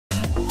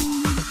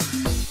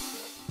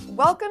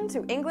Welcome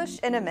to English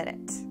in a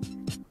Minute.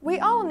 We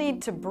all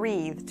need to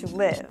breathe to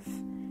live,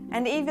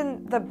 and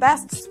even the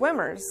best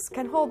swimmers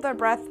can hold their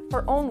breath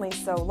for only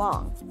so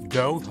long.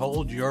 Don't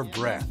hold your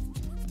breath.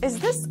 Is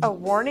this a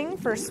warning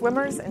for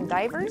swimmers and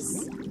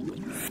divers?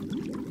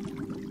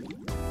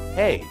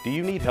 Hey, do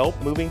you need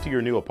help moving to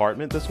your new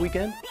apartment this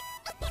weekend?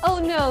 Oh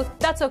no,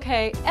 that's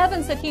okay.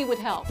 Evan said he would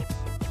help.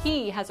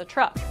 He has a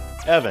truck.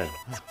 Evan,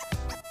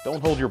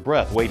 don't hold your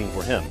breath waiting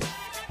for him.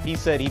 He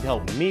said he'd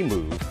help me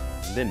move,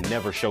 then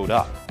never showed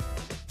up.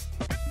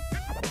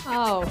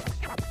 Oh,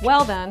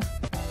 well then.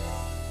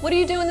 What are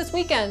you doing this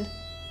weekend?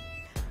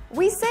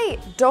 We say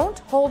don't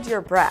hold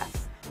your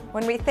breath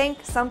when we think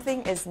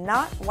something is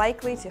not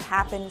likely to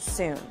happen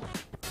soon,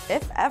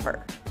 if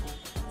ever.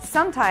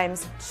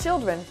 Sometimes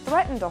children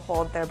threaten to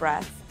hold their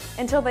breath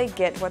until they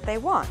get what they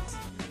want,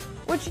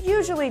 which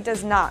usually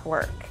does not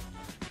work.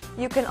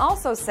 You can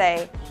also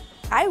say,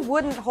 I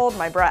wouldn't hold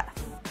my breath.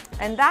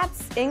 And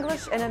that's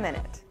English in a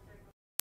Minute.